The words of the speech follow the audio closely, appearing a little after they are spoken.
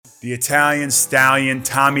the Italian stallion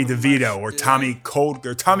Tommy DeVito, or Tommy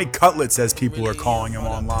Cutlets as people are calling him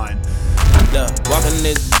online. Yeah, walking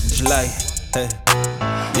this like, hey,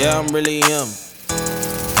 yeah, I'm really him.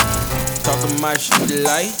 Talking my shit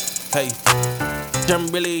like, hey, I'm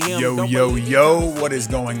really him. Yo, what is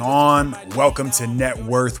going on? Welcome to Net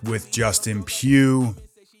Worth with Justin Pugh.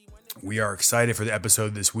 We are excited for the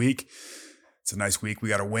episode this week. It's a nice week. We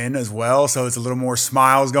got a win as well, so it's a little more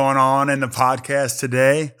smiles going on in the podcast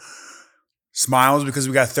today. Smiles because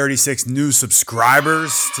we got 36 new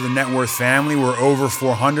subscribers to the Net Worth family. We're over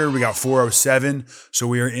 400. We got 407, so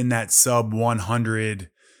we are in that sub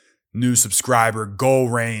 100 new subscriber goal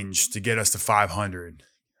range to get us to 500.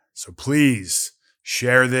 So please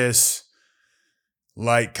share this,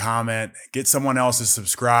 like, comment, get someone else to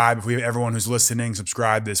subscribe. If we have everyone who's listening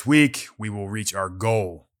subscribe this week, we will reach our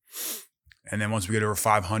goal. And then once we get over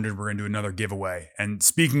 500, we're going to do another giveaway. And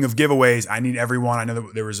speaking of giveaways, I need everyone. I know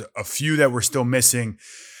that there was a few that were still missing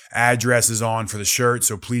addresses on for the shirt.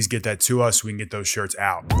 So please get that to us so we can get those shirts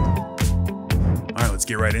out. All right, let's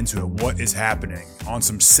get right into it. What is happening? On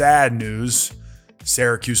some sad news,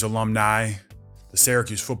 Syracuse alumni, the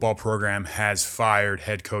Syracuse football program has fired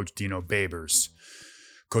head coach Dino Babers.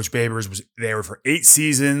 Coach Babers was there for 8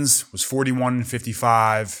 seasons, was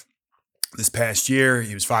 41-55. This past year,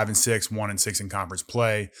 he was 5-6, 1-6 in conference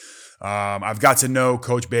play. I've got to know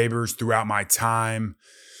Coach Babers throughout my time,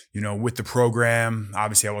 with the program.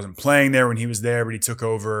 Obviously, I wasn't playing there when he was there, but he took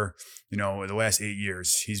over, the last 8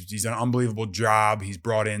 years. He's done an unbelievable job. He's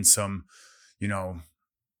brought in some,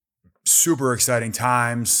 super exciting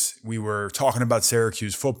times. We were talking about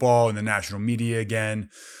Syracuse football in the national media again.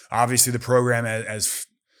 Obviously, the program as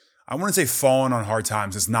I wouldn't say fallen on hard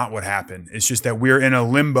times. It's not what happened. It's just that we're in a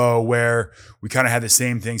limbo where we kind of had the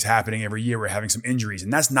same things happening every year. We're having some injuries,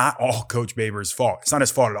 and that's not all Coach Babers' fault. It's not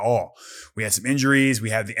his fault at all. We had some injuries.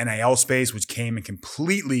 We had the NIL space, which came and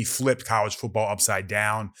completely flipped college football upside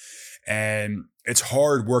down, and it's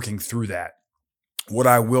hard working through that. What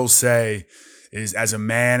I will say is, as a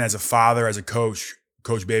man, as a father, as a coach,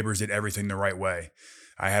 Coach Babers did everything the right way.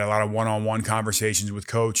 I had a lot of one-on-one conversations with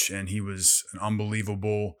Coach, and he was an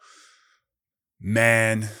unbelievable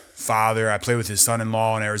man, father. I played with his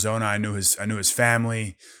son-in-law in Arizona. I knew his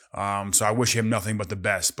family. So I wish him nothing but the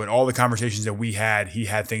best. But all the conversations that we had, he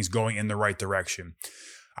had things going in the right direction.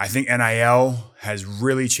 I think NIL has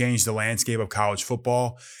really changed the landscape of college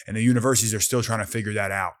football, and the universities are still trying to figure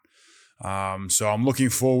that out. So I'm looking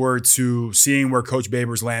forward to seeing where Coach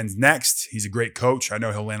Babers lands next. He's a great coach. I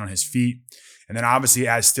know he'll land on his feet. And then obviously,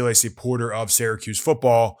 as still a supporter of Syracuse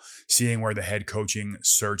football, seeing where the head coaching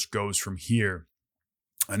search goes from here.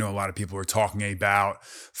 I know a lot of people are talking about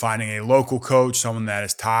finding a local coach, someone that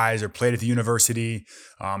has ties or played at the university,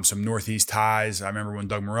 some Northeast ties. I remember when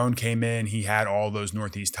Doug Marrone came in, he had all those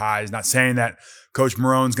Northeast ties. Not saying that Coach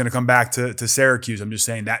Marrone's going to come back to Syracuse. I'm just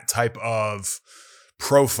saying that type of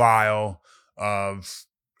profile of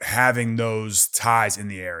having those ties in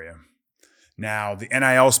the area. Now, the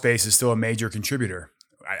NIL space is still a major contributor.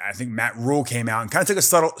 I think Matt Rhule came out and kind of took a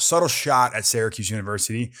subtle shot at Syracuse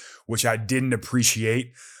University, which I didn't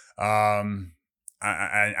appreciate. I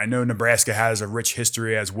know Nebraska has a rich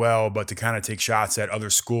history as well, but to kind of take shots at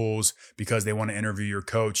other schools because they want to interview your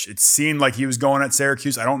coach, it seemed like he was going at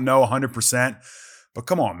Syracuse. I don't know 100%, but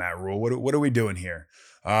come on, Matt Rhule, what are we doing here?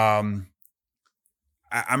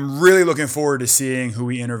 I'm really looking forward to seeing who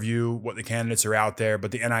we interview, what the candidates are out there,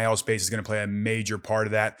 but the NIL space is going to play a major part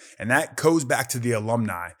of that. And that goes back to the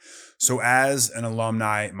alumni. So as an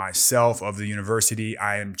alumni myself of the university,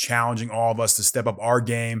 I am challenging all of us to step up our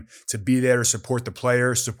game, to be there to support the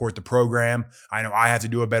players, support the program. I know I have to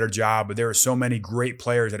do a better job, but there are so many great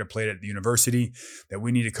players that have played at the university that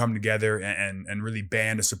we need to come together and really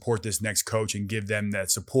band to support this next coach and give them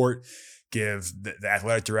that support. Give the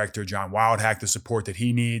athletic director, John Wildhack, the support that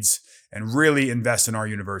he needs, and really invest in our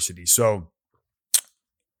university. So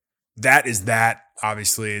that is that.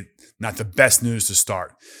 Obviously, not the best news to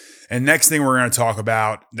start. And next thing we're going to talk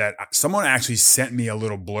about, that someone actually sent me a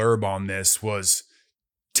little blurb on this, was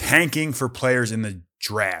tanking for players in the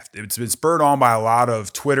draft. It's been spurred on by a lot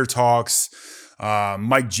of Twitter talks.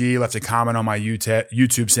 Mike G left a comment on my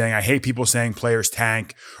YouTube saying, I hate people saying players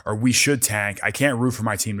tank or we should tank. I can't root for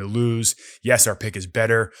my team to lose. Yes, our pick is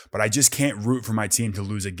better, but I just can't root for my team to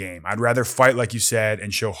lose a game. I'd rather fight, like you said,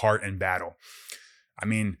 and show heart and battle. I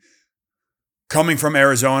mean, Coming from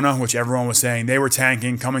Arizona, which everyone was saying they were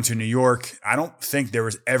tanking, coming to New York, I don't think there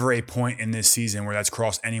was ever a point in this season where that's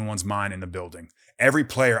crossed anyone's mind in the building. Every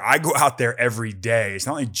player, I go out there every day. It's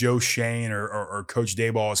not like Joe Shane or Coach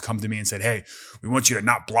Dayball has come to me and said, hey, we want you to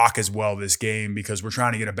not block as well this game because we're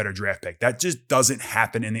trying to get a better draft pick. That just doesn't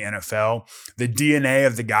happen in the NFL. The DNA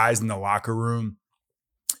of the guys in the locker room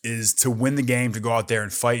is to win the game, to go out there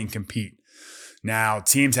and fight and compete. Now,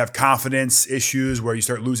 teams have confidence issues where you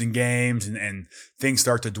start losing games and things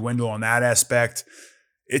start to dwindle on that aspect.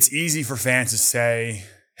 It's easy for fans to say,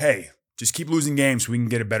 hey, just keep losing games so we can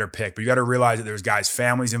get a better pick. But you got to realize that there's guys'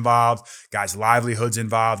 families involved, guys' livelihoods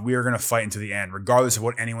involved. We are going to fight into the end, regardless of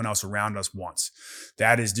what anyone else around us wants.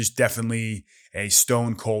 That is just definitely a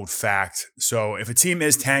stone cold fact. So if a team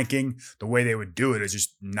is tanking, the way they would do it is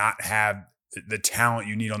just not have the talent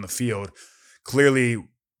you need on the field. Clearly,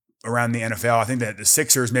 around the NFL, I think that the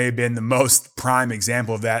Sixers may have been the most prime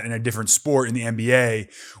example of that in a different sport in the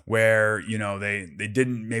NBA, where, you know, they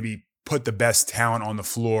didn't maybe put the best talent on the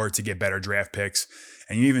floor to get better draft picks.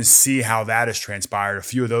 And you even see how that has transpired. A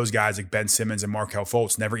few of those guys like Ben Simmons and Markelle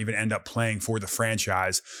Fultz never even end up playing for the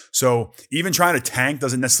franchise. So even trying to tank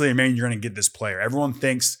doesn't necessarily mean you're going to get this player. Everyone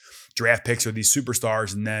thinks draft picks are these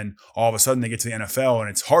superstars, and then all of a sudden they get to the NFL and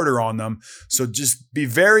it's harder on them. So just be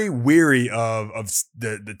very weary of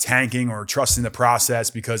the tanking or trusting the process,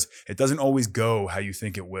 because it doesn't always go how you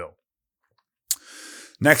think it will.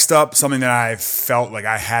 Next up, something that I felt like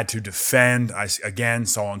I had to defend. I again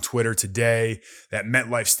saw on Twitter today that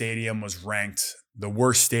MetLife Stadium was ranked the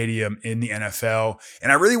worst stadium in the NFL.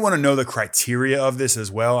 And I really want to know the criteria of this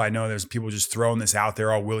as well. I know there's people just throwing this out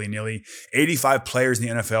there all willy-nilly. 85 players in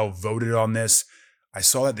the NFL voted on this. I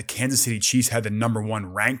saw that the Kansas City Chiefs had the number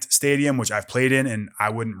 1 ranked stadium, which I've played in, and I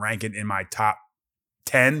wouldn't rank it in my top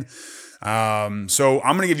 10. So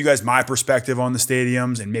I'm going to give you guys my perspective on the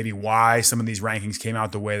stadiums and maybe why some of these rankings came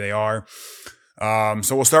out the way they are.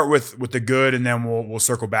 So we'll start with the good, and then we'll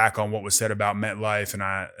circle back on what was said about MetLife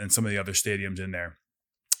and some of the other stadiums in there.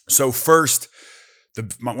 So first,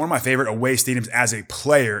 one of my favorite away stadiums as a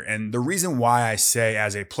player, and the reason why I say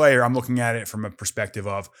as a player, I'm looking at it from a perspective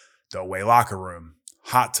of the away locker room,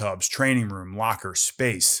 hot tubs, training room, locker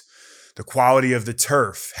space, the quality of the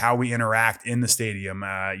turf, how we interact in the stadium,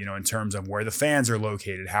 in terms of where the fans are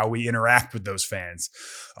located, how we interact with those fans.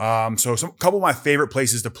 So a couple of my favorite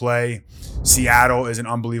places to play. Seattle is an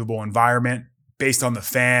unbelievable environment. Based on the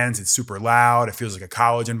fans, it's super loud. It feels like a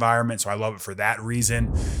college environment, so I love it for that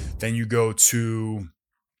reason. Then you go to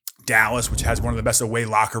Dallas, which has one of the best away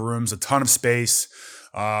locker rooms, a ton of space.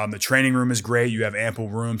 The training room is great. You have ample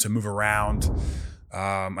room to move around.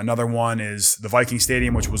 Another one is the Viking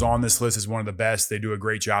Stadium, which was on this list, is one of the best. They do a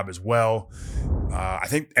great job as well. I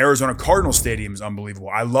think Arizona Cardinals Stadium is unbelievable.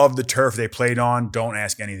 I love the turf they played on. Don't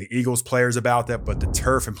ask any of the Eagles players about that, but the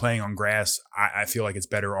turf and playing on grass, I feel like it's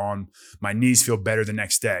better on. My knees feel better the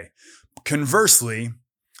next day. Conversely,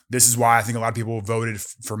 this is why I think a lot of people voted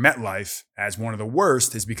for MetLife as one of the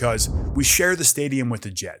worst, is because we share the stadium with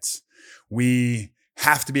the Jets. We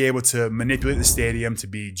have to be able to manipulate the stadium to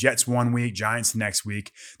be Jets one week, Giants the next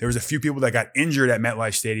week. There was a few people that got injured at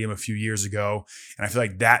MetLife Stadium a few years ago, and I feel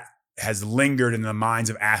like that has lingered in the minds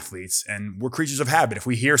of athletes, and we're creatures of habit. If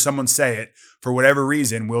we hear someone say it, for whatever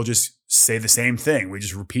reason, we'll just say the same thing. We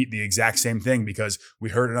just repeat the exact same thing because we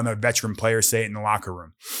heard another veteran player say it in the locker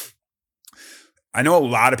room. I know a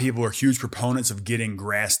lot of people are huge proponents of getting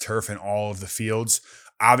grass turf in all of the fields.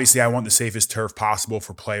 Obviously, I want the safest turf possible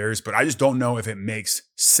for players, but I just don't know if it makes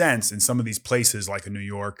sense in some of these places like in New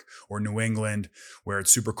York or New England, where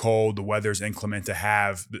it's super cold, the weather's inclement, to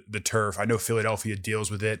have the turf. I know Philadelphia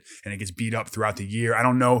deals with it and it gets beat up throughout the year. I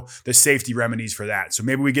don't know the safety remedies for that. So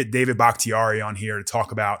maybe we get David Bakhtiari on here to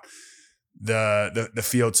talk about the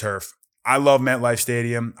field turf. I love MetLife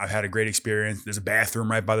Stadium. I've had a great experience. There's a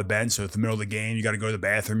bathroom right by the bench. So at the middle of the game, you got to go to the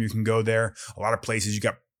bathroom. You can go there. A lot of places you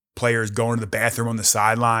got players going to the bathroom on the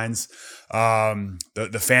sidelines.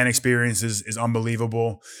 The fan experience is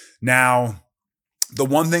unbelievable. Now, the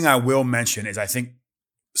one thing I will mention is I think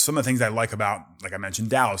some of the things I like about, like I mentioned,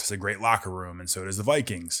 Dallas has a great locker room, and so does the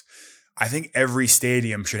Vikings. I think every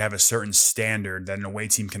stadium should have a certain standard that an away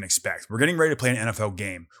team can expect. We're getting ready to play an NFL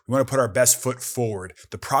game. We want to put our best foot forward.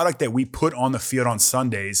 The product that we put on the field on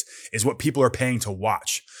Sundays is what people are paying to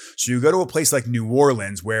watch. So you go to a place like New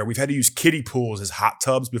Orleans, where we've had to use kiddie pools as hot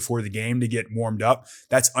tubs before the game to get warmed up.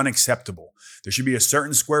 That's unacceptable. There should be a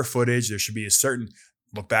certain square footage. There should be a certain,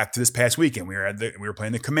 look back to this past weekend. We were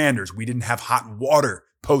playing the Commanders. We didn't have hot water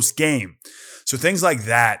post game. So things like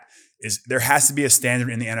that. There has to be a standard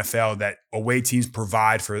in the NFL that away teams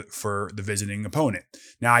provide for the visiting opponent.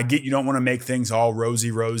 Now, I get you don't want to make things all rosy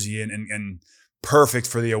and perfect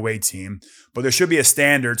for the away team, but there should be a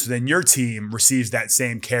standard so then your team receives that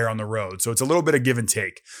same care on the road. So it's a little bit of give and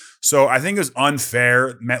take. So I think it was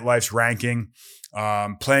unfair, MetLife's ranking.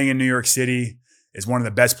 Playing in New York City is one of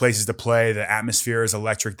the best places to play. The atmosphere is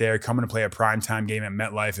electric there. Coming to play a primetime game at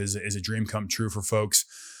MetLife is a dream come true for folks.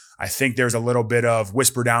 I think there's a little bit of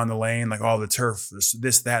whisper down the lane, like, oh, the turf,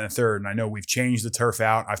 this, that, and the third. And I know we've changed the turf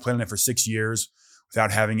out. I've played on it for 6 years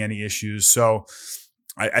without having any issues. So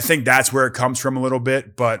I think that's where it comes from a little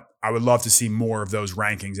bit, but I would love to see more of those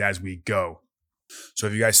rankings as we go. So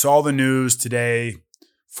if you guys saw the news today,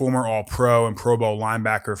 former All-Pro and Pro Bowl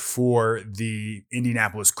linebacker for the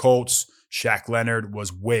Indianapolis Colts, Shaq Leonard,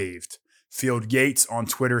 was waived. Field Yates on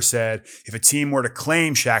Twitter said if a team were to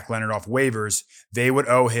claim Shaq Leonard off waivers, they would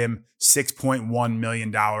owe him $6.1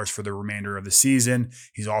 million for the remainder of the season.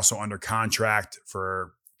 He's also under contract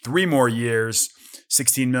for 3 more years,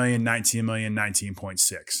 $16 million, $19 million, 19.6.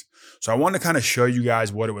 So I want to kind of show you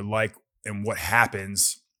guys what it would like and what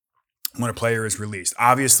happens when a player is released.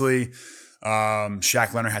 Obviously,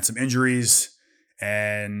 Shaq Leonard had some injuries,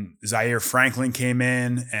 and Zaire Franklin came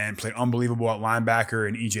in and played unbelievable at linebacker,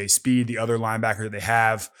 and EJ Speed, the other linebacker that they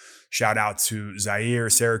have. Shout out to Zaire,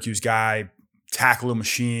 Syracuse guy, tackle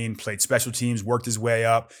machine, played special teams, worked his way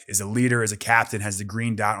up, is a leader, is a captain, has the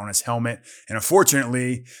green dot on his helmet. And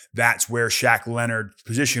unfortunately, that's where Shaq Leonard's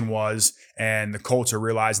position was, and the Colts are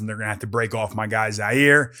realizing they're going to have to break off my guy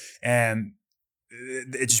Zaire, and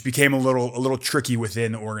it just became a little tricky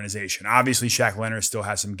within the organization. Obviously, Shaq Leonard still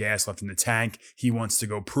has some gas left in the tank. He wants to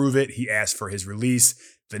go prove it. He asked for his release.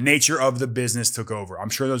 The nature of the business took over. I'm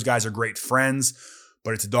sure those guys are great friends,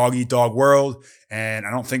 but it's a dog-eat-dog world, and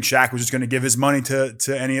I don't think Shaq was just going to give his money to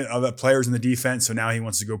any of the players in the defense, so now he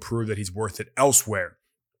wants to go prove that he's worth it elsewhere.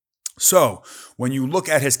 So when you look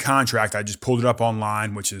at his contract, I just pulled it up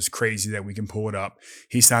online, which is crazy that we can pull it up.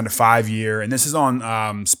 He signed a 5-year, and this is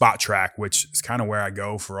on Spot Track, which is kind of where I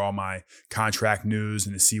go for all my contract news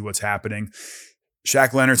and to see what's happening.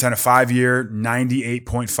 Shaq Leonard signed a 5-year,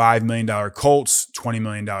 $98.5 million Colts, $20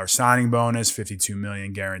 million signing bonus, $52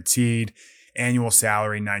 million guaranteed, annual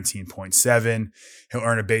salary $19.7. He'll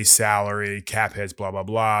earn a base salary, cap hits, blah, blah,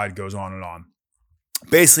 blah. It goes on and on.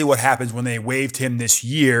 Basically, what happens when they waived him this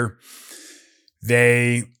year,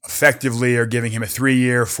 they effectively are giving him a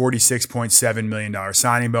 3-year, $46.7 million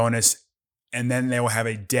signing bonus, and then they will have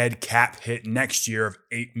a dead cap hit next year of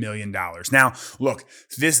 $8 million. Now, look,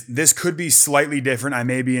 this could be slightly different. I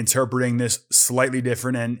may be interpreting this slightly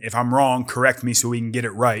different, and if I'm wrong, correct me so we can get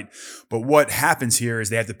it right. But what happens here is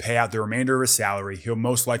they have to pay out the remainder of his salary. He'll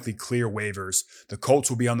most likely clear waivers. The Colts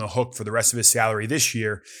will be on the hook for the rest of his salary this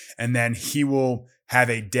year, and then he will have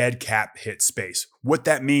a dead cap hit space. What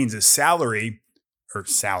that means is signing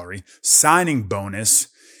bonus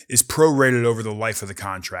is prorated over the life of the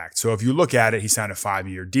contract. So if you look at it, he signed a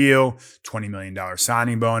 5-year deal, $20 million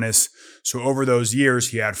signing bonus. So over those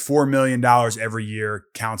years, he had $4 million every year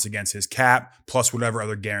counts against his cap, plus whatever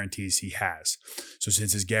other guarantees he has. So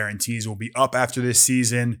since his guarantees will be up after this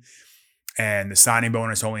season, and the signing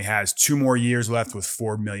bonus only has 2 more years left with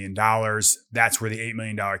 $4 million, that's where the $8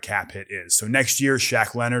 million cap hit is. So next year,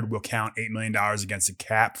 Shaq Leonard will count $8 million against the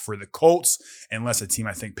cap for the Colts, unless a team,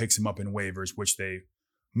 I think, picks him up in waivers, which they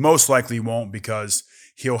most likely won't, because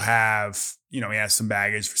he'll have, he has some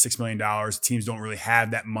baggage for $6 million. Teams don't really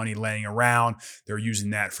have that money laying around. They're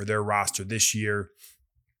using that for their roster this year.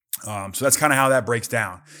 So that's kind of how that breaks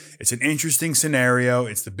down. It's an interesting scenario.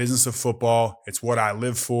 It's the business of football. It's what I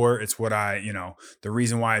live for. It's what the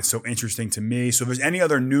reason why it's so interesting to me. So if there's any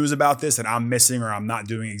other news about this that I'm missing or I'm not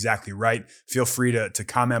doing exactly right, feel free to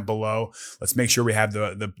comment below. Let's make sure we have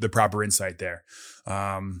the proper insight there.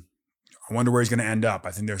 I wonder where he's going to end up.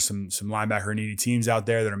 I think there's some linebacker needy teams out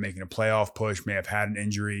there that are making a playoff push, may have had an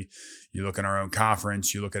injury. You look in our own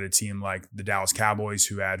conference, you look at a team like the Dallas Cowboys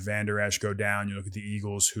who had Van Der Esch go down. You look at the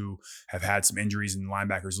Eagles who have had some injuries and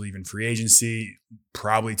linebackers leaving free agency.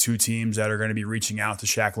 Probably 2 teams that are going to be reaching out to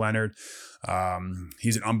Shaq Leonard.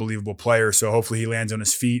 He's an unbelievable player, so hopefully he lands on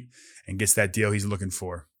his feet and gets that deal he's looking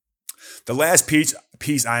for. The last piece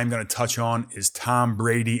I am going to touch on is Tom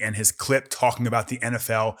Brady and his clip talking about the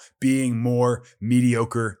NFL being more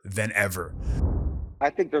mediocre than ever. I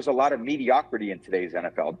think there's a lot of mediocrity in today's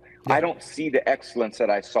NFL. Yeah. I don't see the excellence that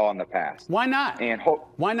I saw in the past. Why not?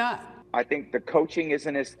 Why not? I think the coaching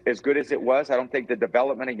isn't as good as it was. I don't think the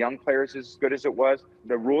development of young players is as good as it was.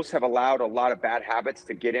 The rules have allowed a lot of bad habits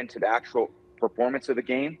to get into the actual performance of the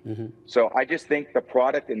game. Mm-hmm. So I just think the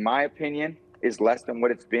product, in my opinion, is less than what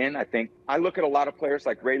it's been. I look at a lot of players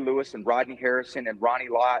like Ray Lewis and Rodney Harrison and Ronnie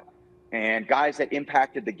Lott and guys that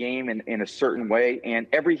impacted the game in a certain way, and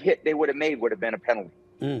every hit they would have made would have been a penalty.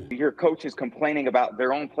 You hear coaches complaining about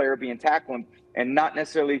their own player being tackled and not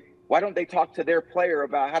necessarily, why don't they talk to their player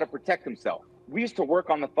about how to protect himself? We used to work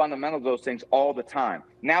on the fundamentals of those things all the time.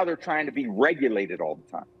 Now they're trying to be regulated all the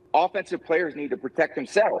time. Offensive players need to protect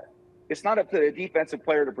themselves. It's not up to a defensive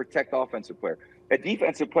player to protect the offensive player. A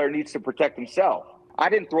defensive player needs to protect himself. I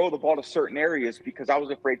didn't throw the ball to certain areas because I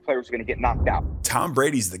was afraid players were going to get knocked out. Tom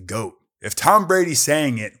Brady's the GOAT. If Tom Brady's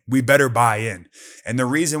saying it, we better buy in. And the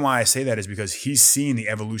reason why I say that is because he's seen the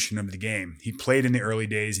evolution of the game. He played in the early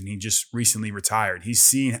days and he just recently retired. He's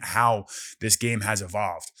seen how this game has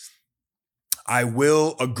evolved. I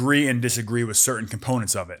will agree and disagree with certain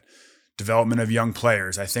components of it. Development of young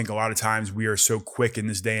players. I think a lot of times we are so quick in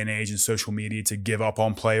this day and age in social media to give up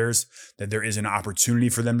on players that there is an opportunity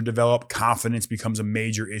for them to develop. Confidence becomes a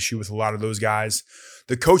major issue with a lot of those guys.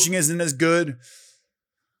 The coaching isn't as good.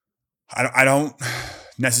 I don't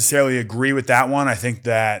necessarily agree with that one. I think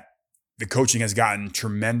that the coaching has gotten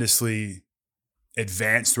tremendously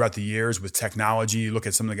advanced throughout the years with technology. You look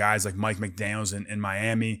at some of the guys like Mike McDaniels in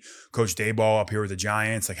Miami, Coach Daboll up here with the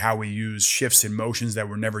Giants, like how we use shifts and motions that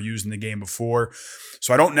were never used in the game before.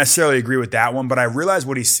 So I don't necessarily agree with that one, but I realize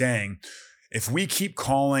what he's saying. If we keep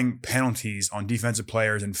calling penalties on defensive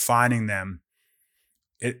players and finding them,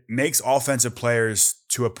 it makes offensive players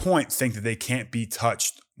to a point think that they can't be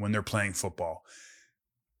touched when they're playing football.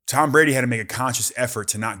 Tom Brady had to make a conscious effort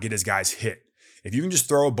to not get his guys hit. If you can just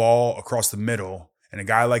throw a ball across the middle and a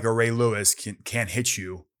guy like a Ray Lewis can't hit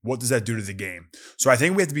you, what does that do to the game? So I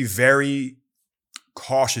think we have to be very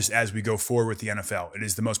cautious as we go forward with the NFL. It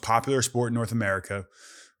is the most popular sport in North America,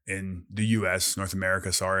 in the U.S., North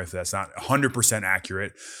America, sorry if that's not 100%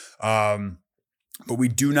 accurate. But we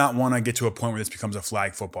do not want to get to a point where this becomes a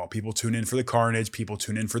flag football. People tune in for the carnage. People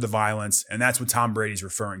tune in for the violence. And that's what Tom Brady's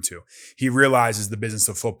referring to. He realizes the business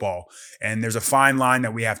of football. And there's a fine line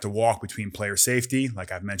that we have to walk between player safety,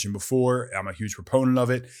 like I've mentioned before. I'm a huge proponent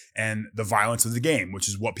of it. And the violence of the game, which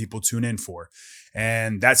is what people tune in for.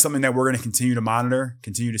 And that's something that we're going to continue to monitor,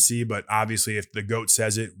 continue to see. But obviously, if the GOAT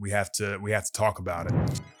says it, we have to talk about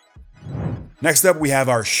it. Next up, we have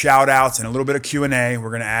our shout outs and a little bit of Q&A. We're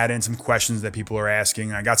going to add in some questions that people are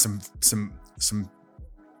asking. I got some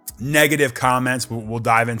negative comments. We'll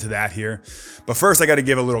dive into that here. But first, I got to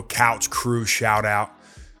give a little Couch Crew shout out.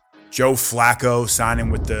 Joe Flacco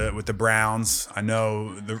signing with the Browns. I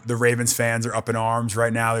know the Ravens fans are up in arms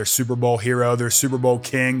right now. Their Super Bowl hero, their Super Bowl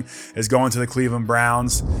king is going to the Cleveland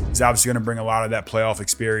Browns. He's obviously going to bring a lot of that playoff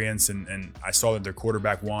experience. And I saw that their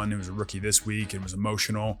quarterback won. He was a rookie this week and was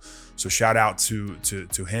emotional. So shout out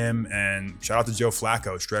to him and shout out to Joe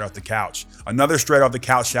Flacco straight off the couch. Another straight off the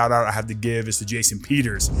couch shout out I have to give is to Jason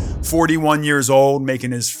Peters, 41 years old,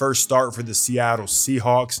 making his first start for the Seattle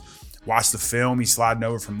Seahawks. Watched the film. He's sliding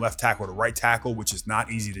over from left tackle to right tackle, which is not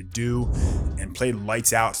easy to do, and played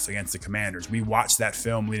lights out against the Commanders. We watched that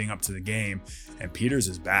film leading up to the game, and Peters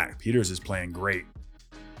is back. Peters is playing great.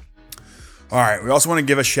 All right, we also want to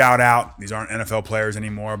give a shout out. These aren't NFL players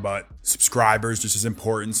anymore, but subscribers, just as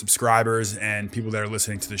important, subscribers and people that are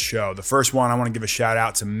listening to the show. The first one, I want to give a shout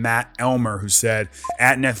out to Matt Elmer, who said,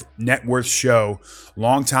 at Net Worth Show,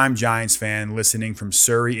 longtime Giants fan listening from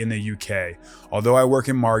Surrey in the UK. Although I work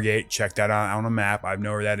in Margate, check that out on a map. I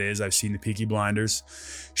know where that is. I've seen the Peaky Blinders.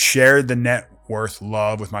 Shared the Net Worth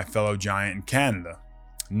love with my fellow Giant in Canada.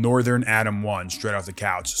 Northern Adam 1, straight off the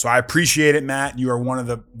couch. So I appreciate it, Matt. You are one of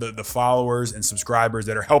the followers and subscribers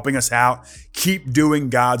that are helping us out. Keep doing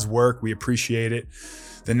God's work. We appreciate it.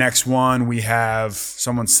 The next one, we have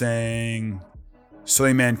someone saying,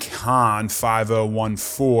 Suleiman Khan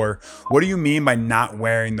 5014. What do you mean by not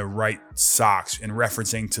wearing the right socks? In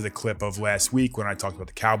referencing to the clip of last week when I talked about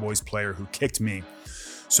the Cowboys player who kicked me.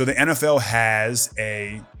 So the NFL has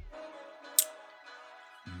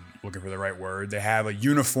looking for the right word. They have a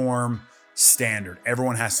uniform standard.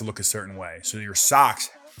 Everyone has to look a certain way. So your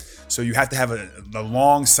socks, so you have to have the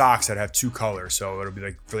long socks that have two colors. So it'll be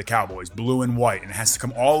like for the Cowboys, blue and white, and it has to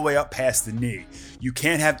come all the way up past the knee. You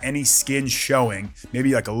can't have any skin showing,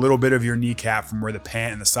 maybe like a little bit of your kneecap from where the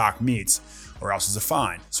pant and the sock meets, or else it's a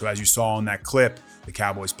fine. So as you saw in that clip, the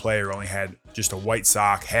Cowboys player only had just a white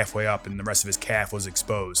sock halfway up and the rest of his calf was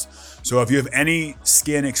exposed. So if you have any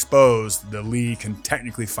skin exposed, the league can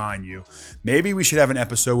technically fine you. Maybe we should have an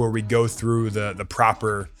episode where we go through the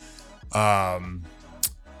proper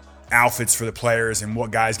outfits for the players and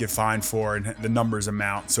what guys get fined for and the numbers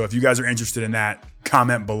amount. So if you guys are interested in that,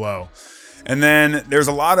 comment below. And then there's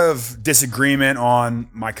a lot of disagreement on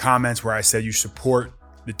my comments where I said you support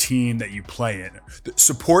the team that you play in.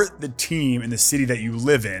 Support the team in the city that you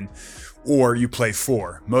live in or you play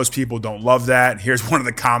for. Most people don't love that. Here's one of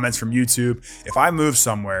the comments from YouTube. If I move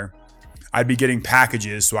somewhere, I'd be getting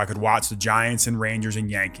packages so I could watch the Giants and Rangers and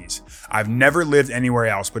Yankees. I've never lived anywhere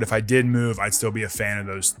else, but if I did move, I'd still be a fan of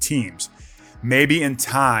those teams. Maybe in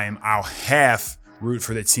time, I'll half root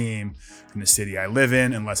for the team in the city I live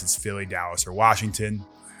in, unless it's Philly, Dallas, or Washington.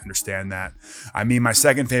 I understand that. I mean, my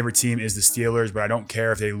second favorite team is the Steelers, but I don't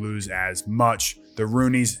care if they lose as much. The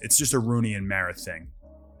Rooneys, it's just a Rooney and Mara thing.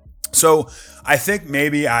 So I think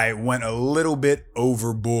maybe I went a little bit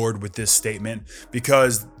overboard with this statement,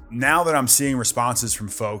 because now that I'm seeing responses from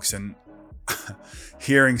folks and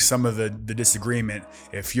hearing some of the disagreement,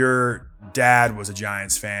 if your dad was a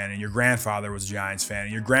Giants fan and your grandfather was a Giants fan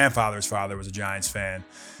and your grandfather's father was a Giants fan,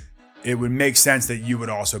 it would make sense that you would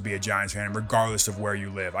also be a Giants fan regardless of where you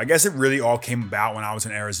live. I guess it really all came about when I was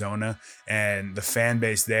in Arizona, and the fan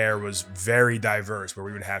base there was very diverse, where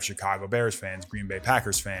we would have Chicago Bears fans, Green Bay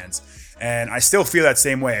Packers fans. And I still feel that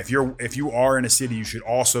same way. If you are in a city, you should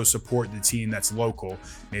also support the team that's local,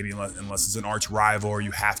 maybe unless it's an arch rival or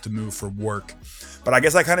you have to move for work. But I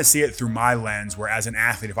guess I kind of see it through my lens, where as an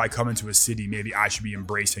athlete, if I come into a city, maybe I should be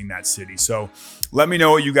embracing that city. So let me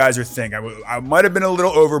know what you guys are thinking. I might have been a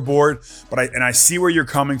little overboard, but I see where you're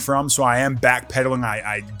coming from. So I am backpedaling.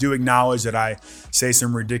 I do acknowledge that I say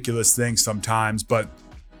some ridiculous things sometimes, but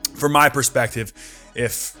from my perspective,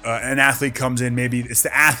 if an athlete comes in, maybe it's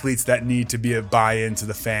the athletes that need to be a buy-in to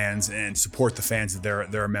the fans and support the fans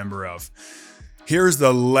that they're a member of. Here's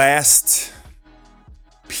the last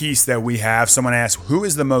piece that we have. Someone asked, who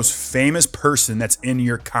is the most famous person that's in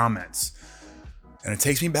your comments? And it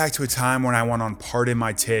takes me back to a time when I went on Pardon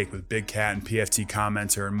My Take with Big Cat and PFT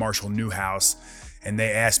commenter and Marshall Newhouse. And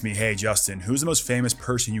they asked me, hey, Justin, who's the most famous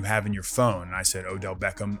person you have in your phone? And I said, Odell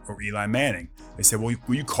Beckham or Eli Manning. They said, well,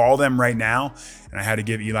 will you call them right now? And I had to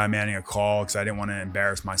give Eli Manning a call because I didn't want to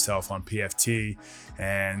embarrass myself on PFT.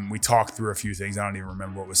 And we talked through a few things. I don't even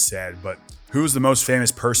remember what was said. But who's the most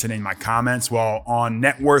famous person in my comments? Well, on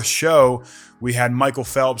Net Worth Show, we had Michael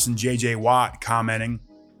Phelps and JJ Watt commenting.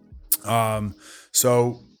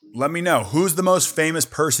 So let me know, who's the most famous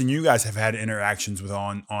person you guys have had interactions with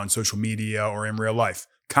on social media or in real life?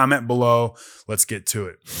 Comment below. Let's get to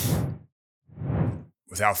it.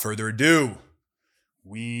 Without further ado,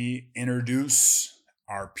 we introduce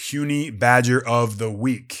our puny Badger of the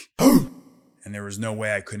week. And there was no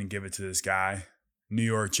way I couldn't give it to this guy. New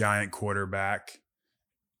York Giant quarterback,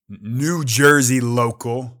 New Jersey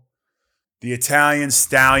local, the Italian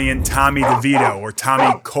stallion Tommy DeVito, or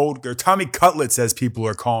Tommy Cutlets, as people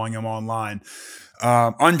are calling him online.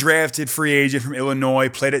 Undrafted free agent from Illinois,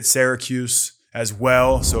 played at Syracuse as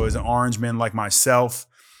well. So as an Orangeman like myself,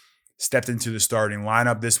 stepped into the starting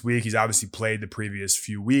lineup this week. He's obviously played the previous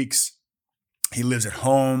few weeks. He lives at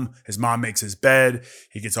home. His mom makes his bed.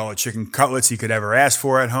 He gets all the chicken cutlets he could ever ask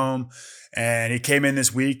for at home. And he came in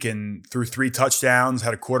this week and threw 3 touchdowns,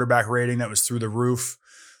 had a quarterback rating that was through the roof.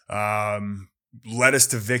 Led us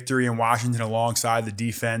to victory in Washington alongside the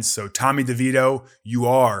defense. So Tommy DeVito, you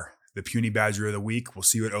are the puny Badger of the week. We'll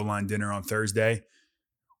see you at O-Line dinner on Thursday.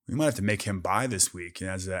 We might have to make him buy this week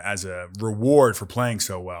as a reward for playing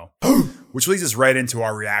so well. Which leads us right into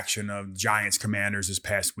our reaction of Giants Commanders this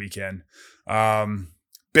past weekend.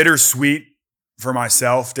 Bittersweet for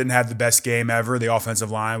myself. Didn't have the best game ever. The offensive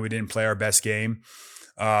line, we didn't play our best game.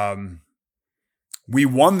 We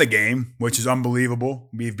won the game, which is unbelievable.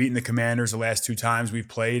 We've beaten the Commanders the last 2 times we've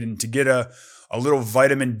played. And to get a little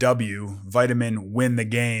vitamin win the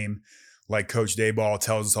game, like Coach Dayball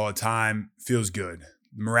tells us all the time, feels good.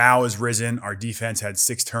 Morale has risen. Our defense had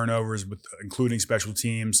 6 turnovers, including special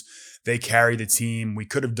teams. They carried the team. We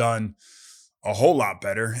could have done a whole lot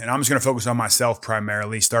better. And I'm just going to focus on myself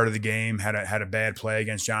primarily. Started the game, had a bad play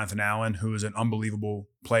against Jonathan Allen, who is an unbelievable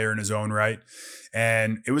player in his own right.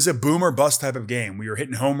 And it was a boom or bust type of game. We were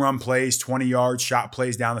hitting home run plays, 20 yards, shot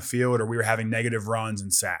plays down the field, or we were having negative runs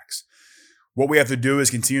and sacks. What we have to do is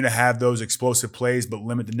continue to have those explosive plays, but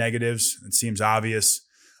limit the negatives. It seems obvious.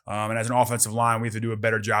 And as an offensive line, we have to do a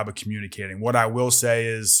better job of communicating. What I will say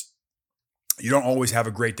is, you don't always have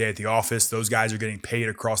a great day at the office. Those guys are getting paid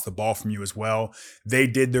across the ball from you as well. They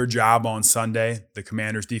did their job on Sunday, the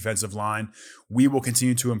Commanders' defensive line. We will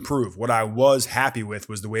continue to improve. What I was happy with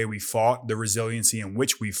was the way we fought, the resiliency in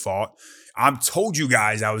which we fought. I told you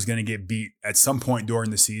guys I was going to get beat at some point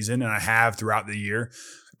during the season, and I have throughout the year.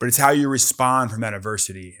 But it's how you respond from that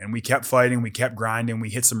adversity. And we kept fighting. We kept grinding. We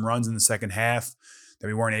hit some runs in the second half that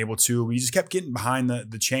we weren't able to. We just kept getting behind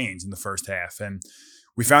the chains in the first half. And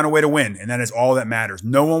we found a way to win, and that is all that matters.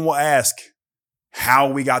 No one will ask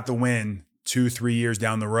how we got the win 2-3 years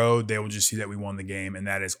down the road. They will just see that we won the game, and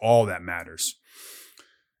that is all that matters.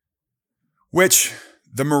 Which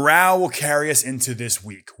The morale will carry us into this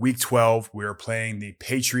week. Week 12, we are playing the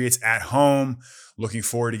Patriots at home. Looking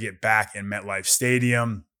forward to get back in MetLife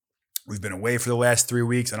Stadium. We've been away for the last 3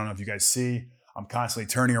 weeks. I don't know if you guys see. I'm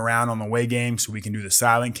constantly turning around on the away game so we can do the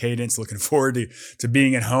silent cadence. Looking forward to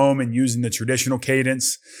being at home and using the traditional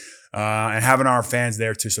cadence and having our fans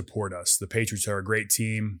there to support us. The Patriots are a great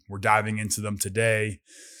team. We're diving into them today.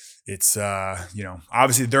 It's,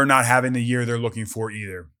 obviously they're not having the year they're looking for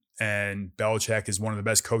either. And Belichick is one of the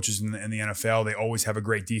best coaches in the NFL. They always have a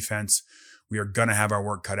great defense. We are going to have our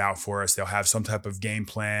work cut out for us. They'll have some type of game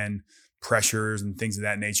plan, pressures and things of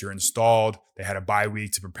that nature installed. They had a bye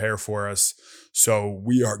week to prepare for us. So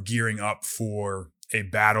we are gearing up for a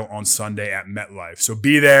battle on Sunday at MetLife. So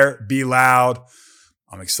be there, be loud.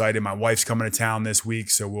 I'm excited. My wife's coming to town this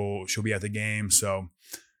week, so she'll be at the game. So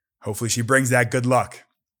hopefully she brings that good luck.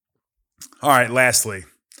 All right, lastly,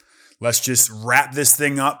 let's just wrap this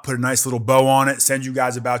thing up, put a nice little bow on it, send you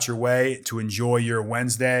guys about your way to enjoy your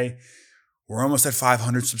Wednesday. We're almost at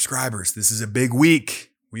 500 subscribers. This is a big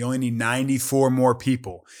week. We only need 94 more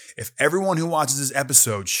people. If everyone who watches this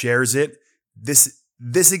episode shares it,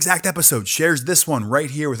 this exact episode, shares this one right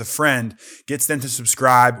here with a friend, gets them to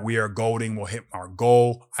subscribe, we are golden. We'll hit our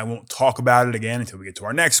goal. I won't talk about it again until we get to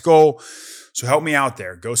our next goal. So help me out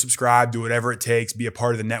there. Go subscribe, do whatever it takes, be a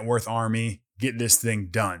part of the Net Worth Army, get this thing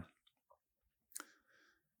done.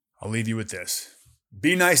 I'll leave you with this.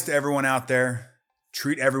 Be nice to everyone out there.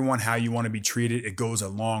 Treat everyone how you want to be treated. It goes a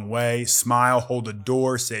long way. Smile, hold a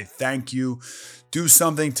door, say thank you. Do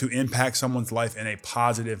something to impact someone's life in a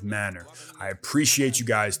positive manner. I appreciate you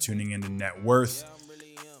guys tuning into Net Worth.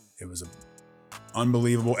 It was an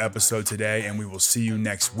unbelievable episode today, and we will see you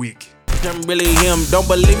next week. I'm really him. Don't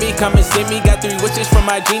believe me? Come and see me. Got 3 wishes from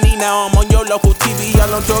my genie. Now I'm on your local TV.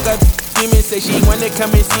 Y'all on tour. Got demons. Say she wanna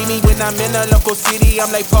come and see me when I'm in a local city.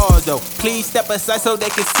 I'm like, pause though. Please step aside so they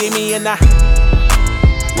can see me. And I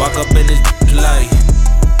walk up in this light.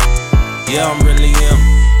 Yeah, I'm really him.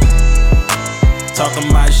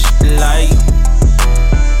 Talking my shit like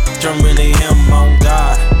I'm really him on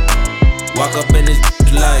God. Walk up in this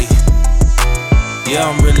light. Yeah,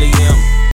 I'm really him.